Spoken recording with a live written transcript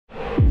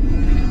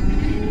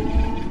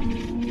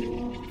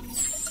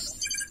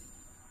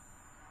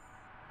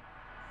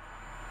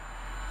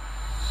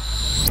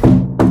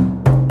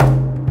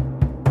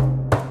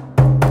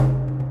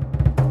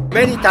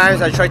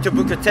times I tried to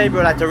book a table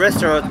at a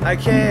restaurant.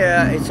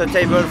 Okay, it's a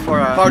table for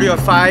a party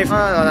of 5.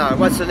 No.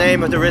 What's the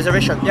name of the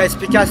reservation? Yeah, it's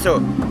Picasso.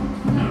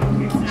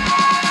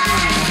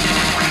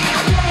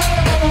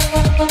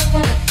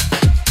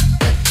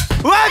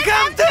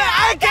 Welcome to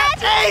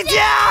UNCUT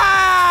Asia!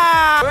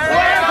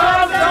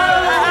 Welcome to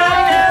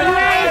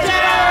UNCUT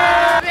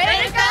Asia!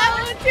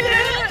 Welcome to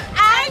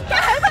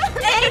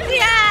UNCUT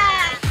Asia!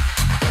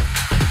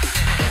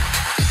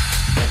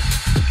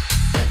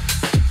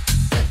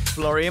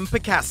 Florian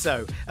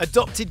Picasso,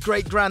 adopted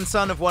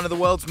great-grandson of one of the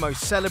world's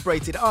most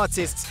celebrated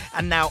artists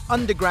and now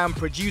underground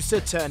producer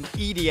turned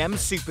EDM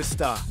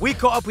superstar. We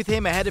caught up with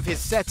him ahead of his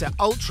set at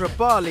Ultra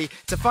Bali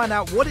to find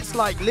out what it's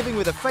like living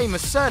with a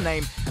famous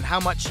surname and how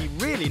much he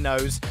really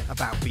knows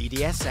about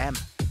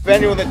BDSM. For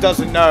anyone that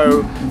doesn't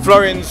know,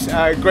 Florian's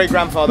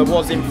great-grandfather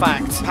was in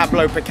fact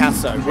Pablo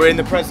Picasso. We're in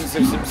the presence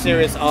of some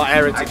serious art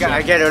heritage.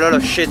 I get a lot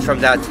of shit from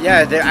that.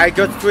 Yeah, I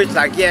got tweets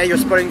like, yeah, you're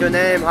spoiling the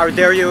name, how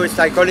dare you, it's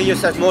like calling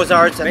yourself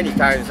Mozart. Many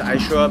times I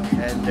show up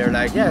and they're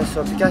like, yeah,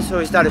 so Picasso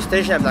is that a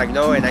station? I'm like,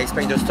 no, and I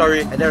explain the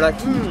story and they're like,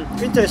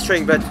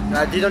 interesting, but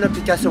I didn't know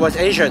Picasso was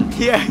Asian.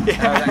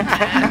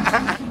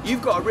 Yeah.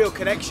 You've got a real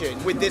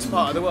connection with this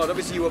part of the world.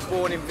 Obviously you were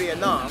born in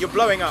Vietnam. You're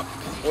blowing up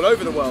all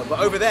over the world, but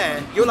over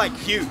there, you're like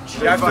huge.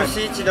 You have to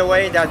see it in a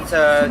way that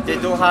they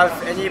don't have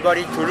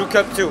anybody to look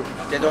up to.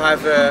 They don't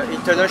have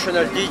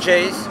international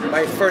DJs.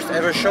 My first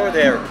ever show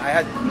there, I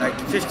had like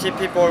 50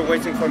 people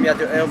waiting for me at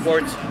the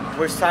airport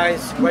with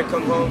signs,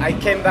 welcome home. I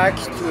came back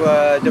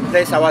to the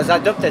place I was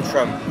adopted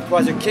from. It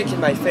was a kick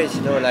in my face,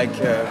 you know, like,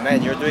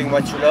 man, you're doing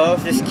what you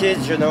love. These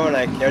kids, you know,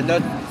 like, they're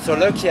not so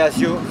lucky as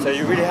you, so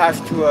you really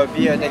have to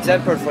be an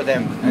example for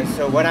them. And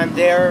so when I'm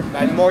there,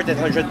 I'm more than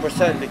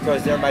 100%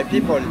 because they're my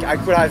people. I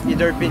could have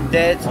either been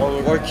dead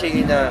or working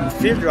in a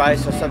field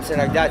rice or something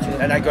like that, you know?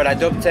 And I got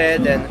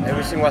adopted and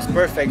everything was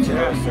perfect, you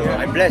know, so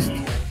I'm blessed.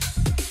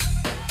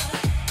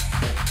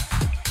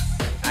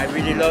 I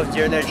really love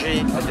the energy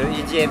of the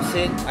EDM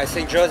scene. I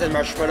think Jaws and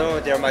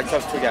Marshmello, they're my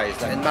top 2 guys.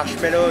 And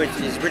Marshmello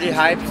is really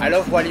hyped. I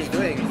love what he's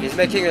doing. He's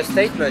making a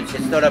statement.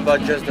 It's not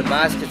about just the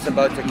mask, it's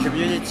about the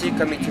community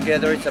coming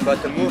together, it's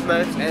about the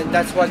movement. And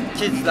that's what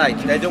kids like.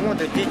 They don't want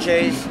the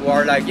DJs who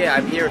are like, yeah,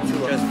 I'm here to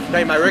just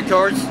play my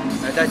records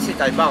and that's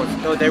it, I bounce.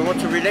 No, they want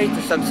to relate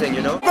to something,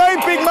 you know? Very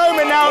big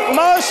moment now.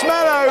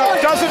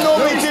 Marshmello doesn't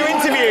normally do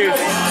interviews.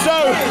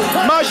 So,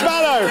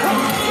 Marshmello.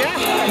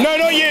 Yeah? No,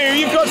 not you.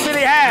 You've got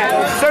silly hair.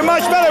 So,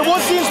 Marshmello,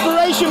 what's the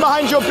inspiration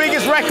behind your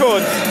biggest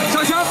record?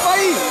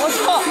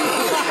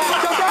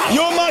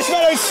 You're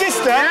Marshmello's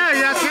sister?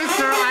 Yeah,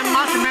 sister. I'm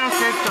Marshmello's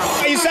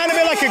sister. You sound a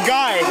bit like a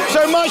guy.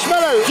 So,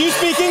 Marshmello, do you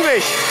speak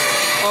English?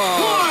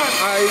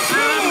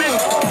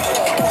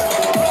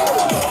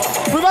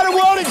 We've had a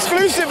world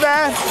exclusive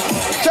there.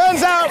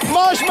 Turns out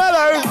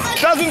Marshmello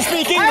doesn't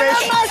speak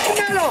English.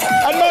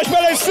 And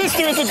Marshmello's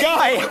sister is a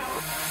guy.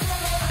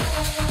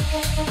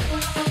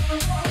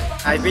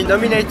 I've been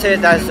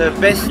nominated as the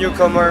best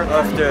newcomer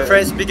of the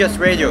France's biggest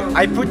radio.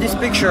 I put this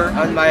picture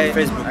on my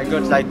Facebook. I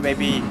got like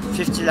maybe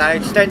 50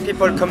 likes, 10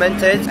 people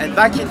commented. And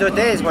back in the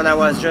days when I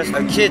was just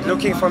a kid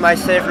looking for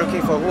myself,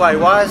 looking for who I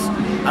was,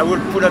 I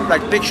would put up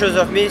like pictures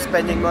of me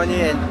spending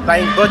money and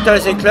buying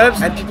bottles in clubs.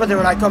 And people, they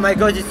were like, oh my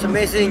God, it's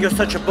amazing, you're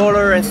such a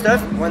baller and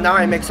stuff. Well, now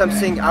I make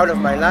something out of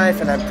my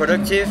life and I'm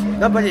productive.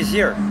 Nobody's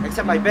here,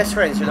 except my best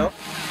friends, you know?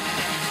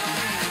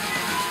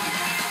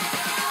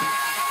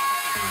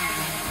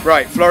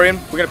 Right, Florian,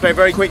 we're going to play a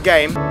very quick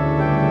game.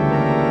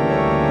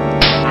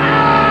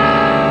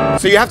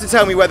 So you have to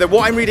tell me whether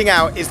what I'm reading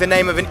out is the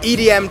name of an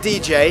EDM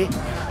DJ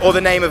or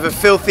the name of a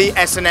filthy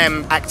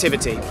S&M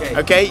activity.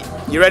 Okay?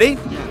 You ready?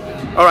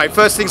 Yeah. All right,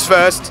 first things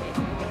first.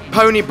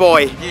 Pony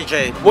Boy.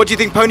 DJ. What do you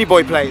think Pony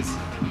Boy plays?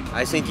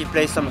 I think he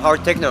plays some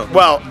hard techno.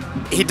 Well,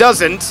 he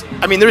doesn't.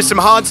 I mean, there is some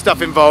hard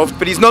stuff involved,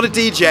 but he's not a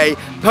DJ.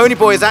 Pony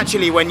Boy is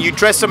actually when you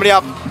dress somebody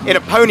up in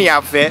a pony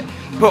outfit,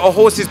 put a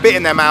horse's bit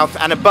in their mouth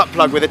and a butt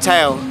plug with a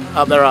tail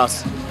up their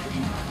ass.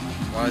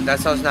 Well, that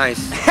sounds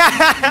nice.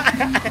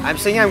 I'm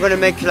thinking I'm gonna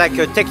make like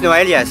a techno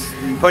alias,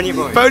 Pony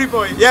Boy. Pony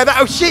Boy, yeah.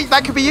 Oh shit,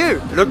 that could be you.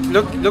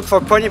 Look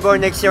for Pony Boy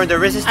next year on the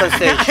Resistance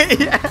stage.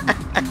 Yeah.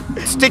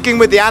 Sticking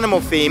with the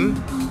animal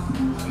theme,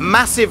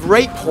 Massive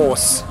Rape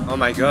Horse. Oh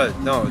my God,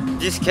 no!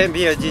 This can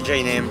be a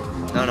DJ name.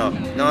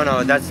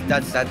 No,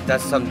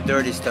 that's some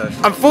dirty stuff.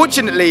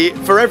 Unfortunately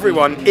for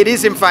everyone, it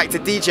is in fact a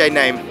DJ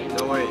name.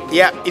 No way.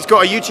 Yeah, he's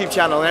got a YouTube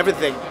channel and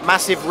everything.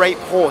 Massive Rape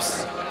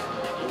Horse.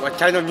 What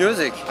kind of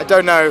music? I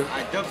don't know.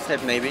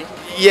 Dubstep maybe?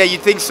 Yeah,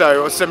 you'd think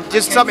so, or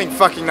something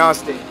fucking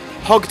nasty.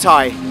 Hog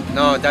tie.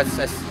 No, that's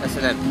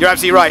S&M. You're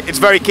absolutely right, it's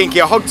very kinky.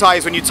 A hog tie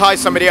is when you tie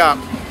somebody up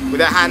with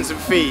their hands and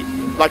feet,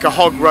 like a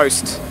hog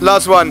roast.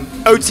 Last one,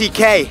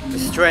 OTK.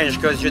 It's strange,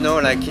 because you know,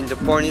 like in the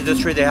porn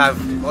industry, they have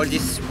all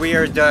these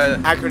weird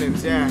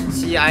acronyms, yeah.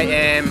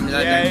 CIM,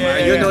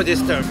 you know this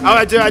stuff. Oh,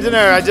 I don't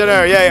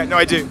know, yeah, no,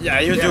 I do.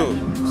 Yeah, you do.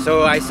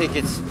 So I think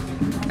it's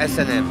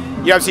S&M.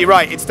 You're absolutely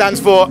right. It stands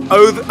for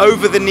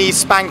over-the-knee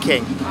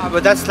spanking. Ah,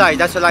 but that's light.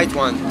 That's a light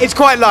one. It's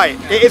quite light.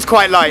 It is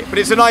quite light, but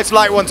it's a nice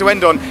light one to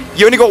end on.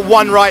 You only got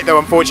one right, though,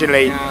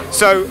 unfortunately. Yeah.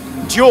 So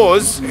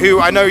Jaws, who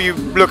I know you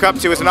look up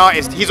to as an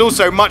artist, he's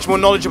also much more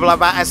knowledgeable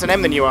about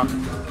S&M than you are.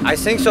 I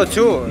think so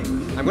too.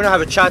 I'm gonna have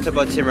a chat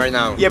about him right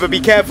now. Yeah, but be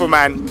careful,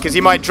 man, because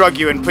he might drug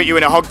you and put you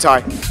in a hog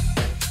tie.